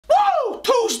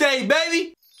Tuesday,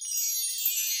 baby!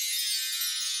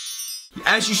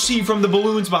 As you see from the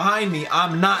balloons behind me,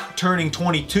 I'm not turning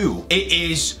 22. It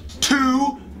is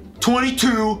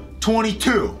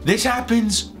 2/22/22. This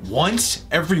happens once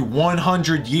every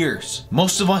 100 years.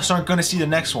 Most of us aren't gonna see the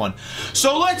next one.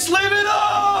 So let's live it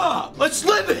up! Let's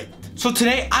live it! So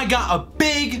today I got a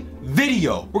big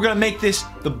video. We're gonna make this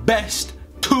the best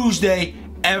Tuesday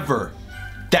ever.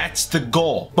 That's the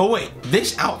goal. But wait,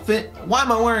 this outfit, why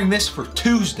am I wearing this for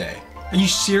Tuesday? Are you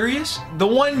serious? The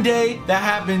one day that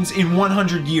happens in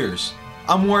 100 years.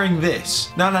 I'm wearing this.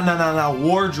 No,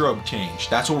 wardrobe change.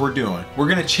 That's what we're doing. We're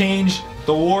gonna change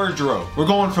the wardrobe. We're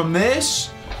going from this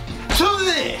to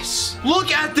this.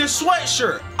 Look at this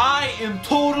sweatshirt. I am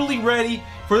totally ready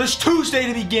for this Tuesday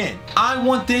to begin. I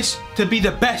want this to be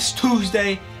the best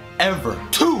Tuesday ever.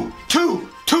 Two.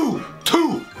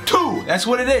 That's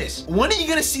what it is. When are you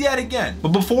gonna see that again? But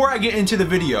before I get into the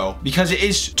video, because it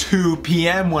is 2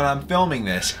 p.m. when I'm filming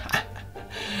this,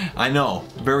 I know,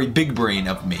 very big brain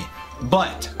of me,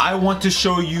 but I want to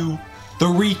show you the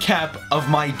recap of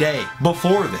my day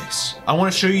before this. I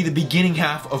want to show you the beginning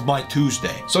half of my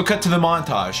Tuesday. So cut to the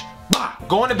montage. Bah!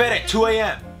 Going to bed at 2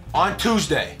 a.m. on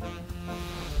Tuesday.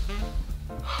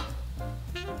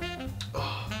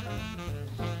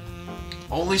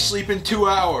 Only sleeping 2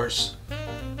 hours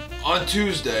on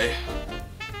Tuesday.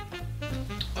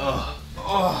 I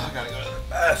gotta go to the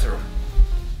bathroom.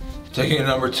 Taking a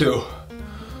number 2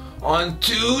 on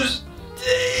Tuesday.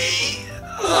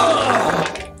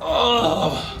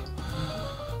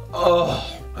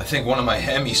 I think one of my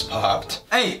Hemis popped.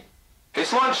 Hey,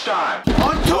 it's lunchtime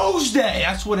on Tuesday.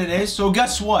 That's what it is. So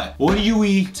guess what? What do you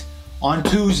eat on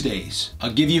Tuesdays?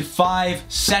 I'll give you 5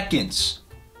 seconds.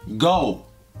 Go.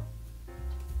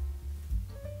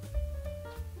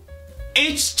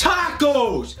 It's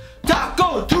tacos!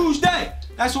 Taco Tuesday!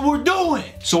 That's what we're doing!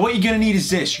 So what you're gonna need is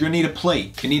this. You're gonna need a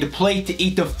plate. You need a plate to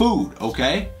eat the food,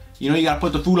 okay? You know, you gotta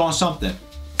put the food on something.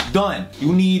 Done.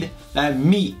 You need that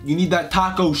meat. You need that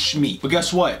taco schmeat. But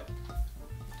guess what?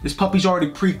 This puppy's already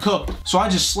pre-cooked. So I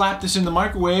just slap this in the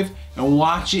microwave and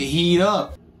watch it heat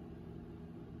up.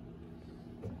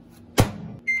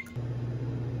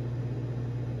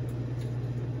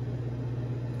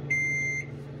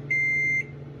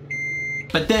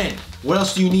 But then, what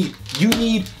else do you need? You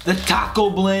need the taco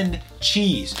blend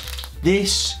cheese.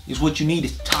 This is what you need,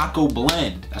 is taco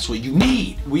blend. That's what you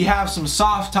need. We have some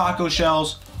soft taco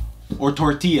shells or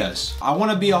tortillas. I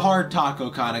wanna be a hard taco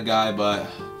kind of guy, but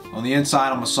on the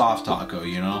inside, I'm a soft taco,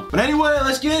 you know? But anyway,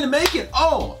 let's get in and make it.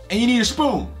 Oh, and you need a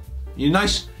spoon. You need a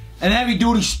nice and heavy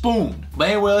duty spoon. But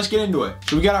anyway, let's get into it.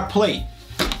 So we got our plate.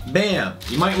 Bam.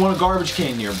 You might want a garbage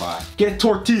can nearby. Get a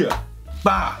tortilla.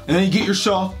 Bah. And then you get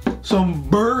yourself some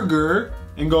burger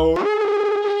and go.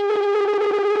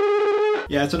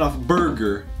 Yeah, it's enough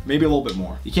burger. Maybe a little bit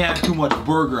more. You can't have too much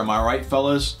burger, am I right,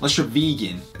 fellas? Unless you're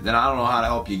vegan. Then I don't know how to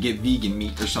help you get vegan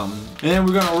meat or something. And then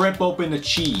we're gonna rip open the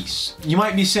cheese. You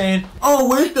might be saying, oh,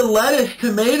 where's the lettuce,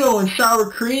 tomato, and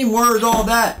sour cream? Where's all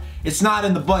that? It's not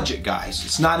in the budget, guys.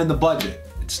 It's not in the budget.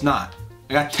 It's not.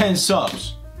 I got 10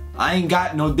 subs. I ain't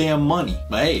got no damn money.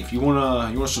 But hey, if you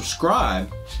wanna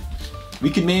subscribe, we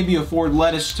could maybe afford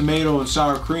lettuce, tomato, and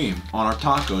sour cream on our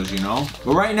tacos, you know?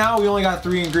 But right now, we only got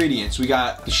 3 ingredients. We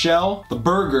got the shell, the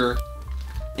burger,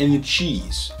 and the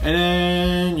cheese. And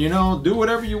then, you know, do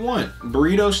whatever you want.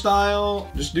 Burrito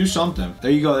style, just do something. There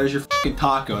you go, there's your fucking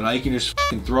taco. Now you can just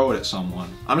fucking throw it at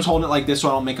someone. I'm just holding it like this so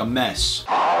I don't make a mess.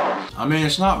 I mean,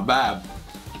 it's not bad.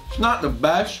 It's not the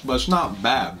best, but it's not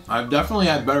bad. I've definitely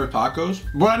had better tacos,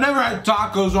 but I never had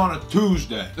tacos on a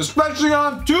Tuesday. Especially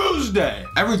on Tuesday.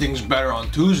 Everything's better on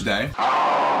Tuesday.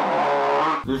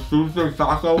 This Tuesday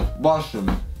taco, bustin'.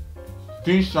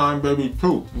 Peace sign, baby,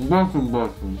 too.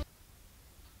 Bustin'.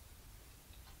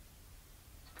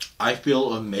 I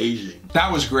feel amazing.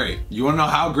 That was great. You wanna know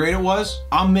how great it was?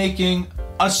 I'm making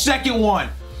a second one.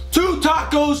 2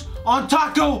 tacos on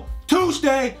Taco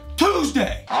Tuesday. I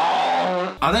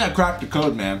think I cracked the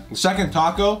code, man. The second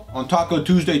taco on Taco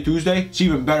Tuesday, it's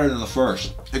even better than the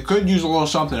first. It could use a little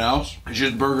something else. It's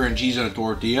just burger and cheese and a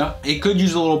tortilla. It could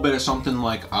use a little bit of something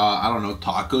like, I don't know,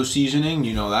 taco seasoning.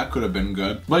 You know, that could have been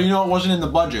good. But you know, it wasn't in the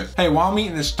budget. Hey, while I'm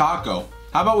eating this taco,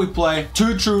 how about we play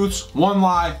 2 truths, 1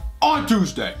 lie on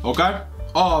Tuesday, okay?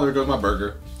 Oh, there goes my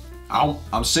burger. I'm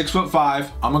 6'5",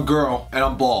 I'm a girl, and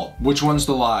I'm bald. Which one's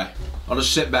the lie? I'll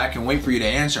just sit back and wait for you to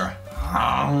answer.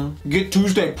 Get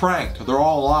Tuesday pranked. They're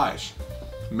all lies.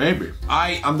 Maybe.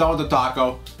 I'm done with the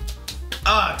taco.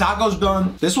 Taco's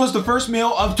done. This was the first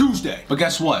meal of Tuesday. But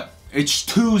guess what? It's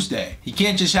Tuesday. You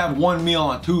can't just have one meal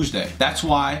on Tuesday. That's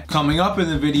why coming up in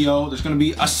the video, there's gonna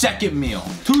be a second meal.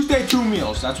 Tuesday, 2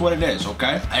 meals. That's what it is,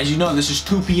 okay? As you know, this is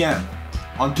 2 p.m.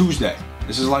 on Tuesday.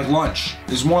 This is like lunch.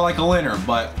 This is more like a dinner,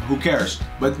 but who cares?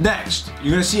 But next,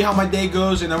 you're gonna see how my day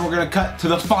goes, and then we're gonna cut to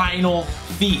the final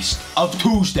feast of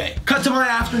Tuesday. Cut to my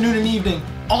afternoon and evening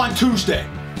on Tuesday.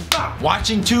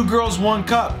 Watching 2 Girls, 1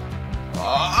 Cup.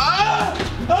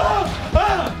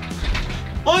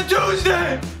 On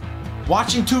Tuesday!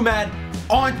 Watching 2 Mad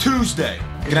on Tuesday.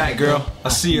 Good night, girl.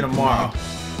 I'll see you tomorrow.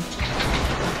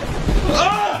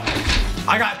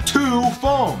 I got 2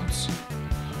 phones.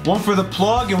 One for the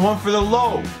plug and one for the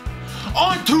load.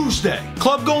 On Tuesday.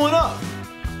 Club going up.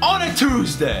 On a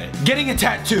Tuesday. Getting a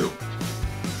tattoo.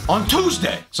 On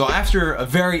Tuesday. So after a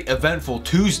very eventful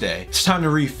Tuesday, it's time to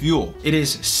refuel. It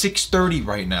is 6:30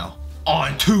 right now.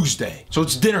 On Tuesday. So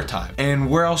it's dinner time. And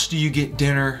where else do you get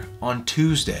dinner on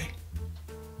Tuesday?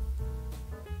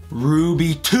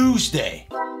 Ruby Tuesday.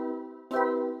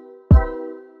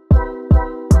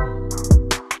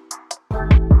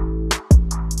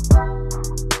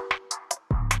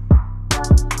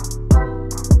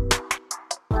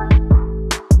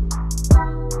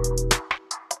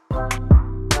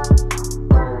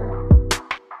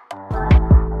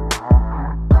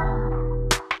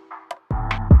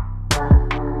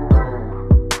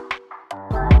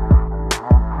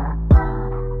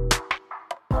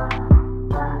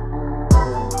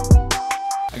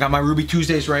 I got my Ruby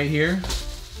Tuesdays right here.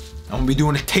 I'm gonna be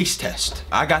doing a taste test.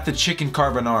 I got the chicken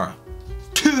carbonara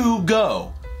to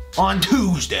go on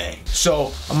Tuesday.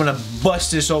 So I'm gonna bust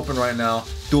this open right now,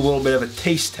 do a little bit of a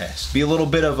taste test. Be a little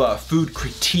bit of a food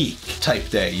critique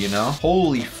type day, you know?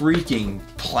 Holy freaking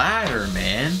platter,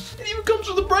 man. It even comes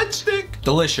with a breadstick.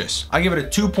 Delicious. I give it a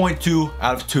 2.2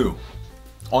 out of 2.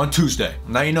 On Tuesday.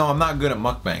 Now you know I'm not good at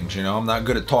mukbangs, you know? I'm not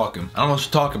good at talking. I don't know what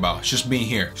to talk about. It's just being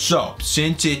here. So,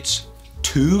 since it's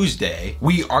Tuesday,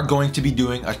 we are going to be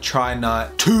doing a try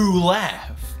not to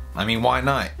laugh. I mean, why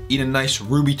not? Eat a nice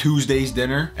Ruby Tuesdays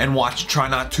dinner and watch Try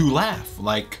Not to Laugh.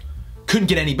 Like, couldn't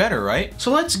get any better, right?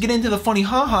 So let's get into the funny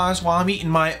ha-has while I'm eating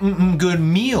my good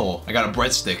meal. I got a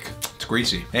breadstick. It's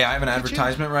greasy. Hey, I have an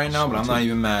advertisement right now, but I'm not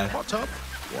even mad. Hot tub?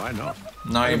 Why not?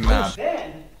 Not even mad.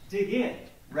 Then, dig in.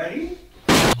 Ready?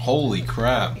 Holy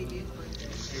crap.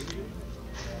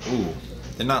 Ooh,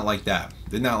 did not like that.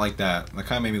 Did not like that. That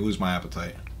kind of made me lose my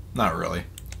appetite. Not really.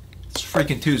 It's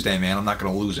freaking Tuesday, man. I'm not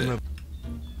gonna lose it.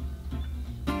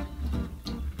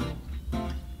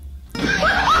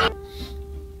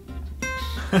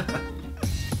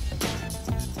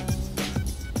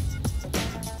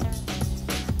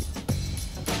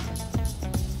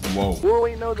 Whoa. Whoa,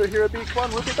 ain't no, they're here at beach one.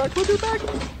 We'll be back, we'll be back.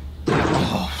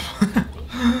 Oh.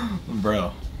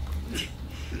 Bro.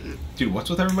 Dude, what's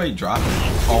with everybody dropping?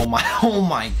 Oh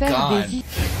my god.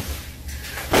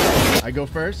 I go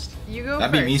first. You go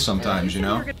That'd first. be me sometimes, you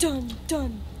know?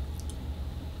 Done.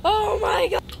 Oh my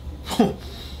god.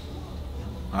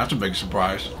 That's a big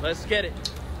surprise. Let's get it.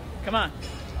 Come on.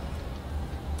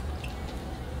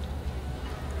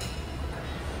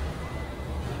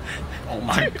 Oh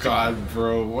my god,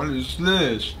 bro, what is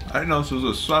this? I didn't know this was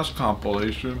a sus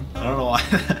compilation. I don't know why.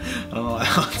 I don't know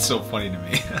why it's so funny to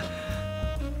me.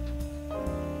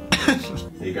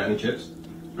 Hey, you got any chips?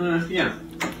 Yeah.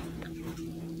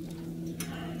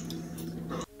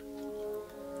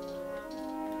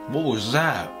 What was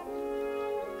that?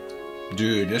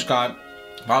 Dude, this guy,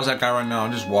 if I was that guy right now,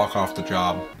 I'd just walk off the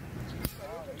job.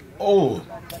 Oh.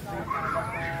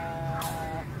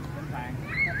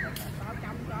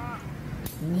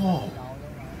 Whoa.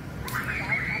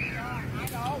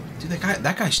 Dude,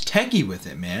 that guy's techie with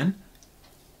it, man.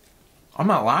 I'm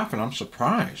not laughing, I'm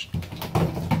surprised.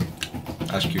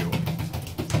 That's cute.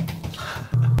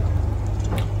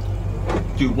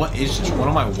 Dude, what is this? What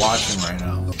am I watching right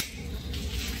now?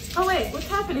 Oh wait, what's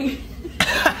happening?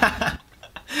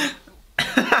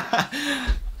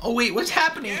 Oh wait, what's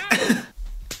happening?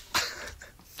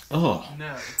 Oh.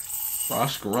 No.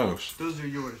 That's gross. Those are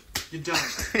yours. You're done.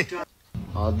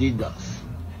 Adidas.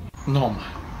 No,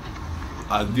 man.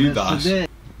 Adidas.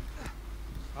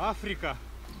 Africa.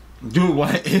 Dude,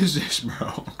 what is this,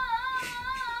 bro?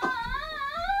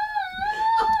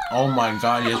 Oh my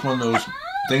god, yeah, it's one of those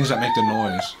things that make the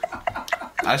noise.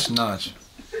 That's nuts.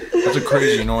 That's a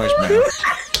crazy noise, man.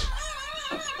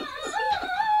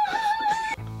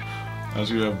 That's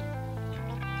good.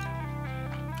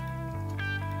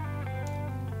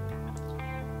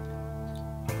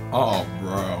 Oh,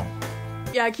 bro.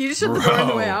 Yeah, can you just shut the door on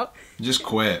the way out? Just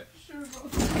quit.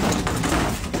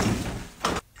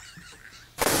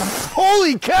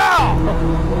 Holy cow!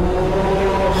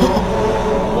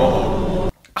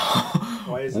 Whoa.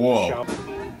 rise Whoa. shall...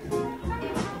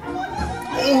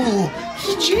 Oh,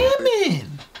 he jamming.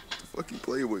 Fucking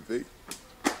play with me.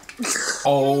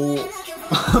 Oh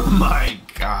my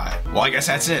God. Well, I guess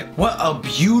that's it. What a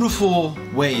beautiful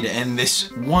way to end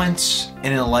this once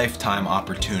in a lifetime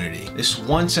opportunity. This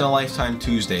once in a lifetime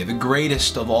Tuesday, the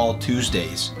greatest of all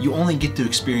Tuesdays. You only get to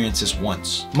experience this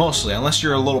once. Mostly, unless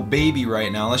you're a little baby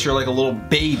right now, unless you're like a little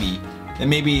baby, and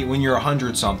maybe when you're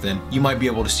 100 something, you might be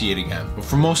able to see it again. But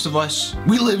for most of us,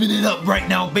 we living it up right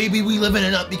now, baby. We living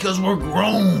it up because we're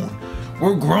grown.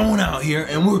 We're grown out here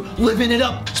and we're living it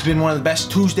up. It's been one of the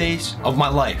best Tuesdays of my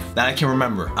life that I can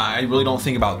remember. I really don't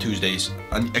think about Tuesdays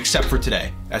except for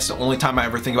today. That's the only time I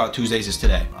ever think about Tuesdays is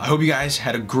today. I hope you guys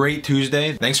had a great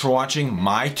Tuesday. Thanks for watching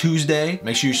my Tuesday.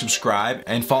 Make sure you subscribe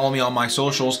and follow me on my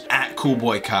socials at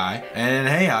CoolBoyKai. And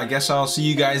hey, I guess I'll see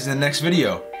you guys in the next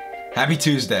video. Happy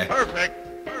Tuesday.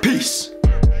 Perfect. Peace.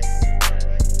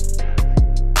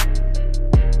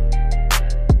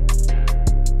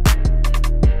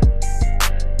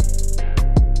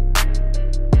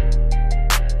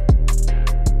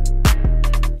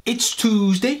 It's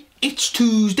Tuesday, it's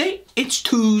Tuesday, it's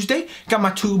Tuesday. Got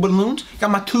my 2 balloons, got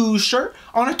my 2 shirt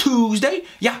on a Tuesday.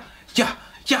 Yeah,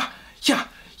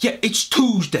 it's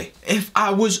Tuesday. If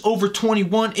I was over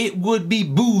 21, it would be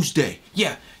booze day.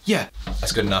 Yeah.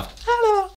 That's good enough.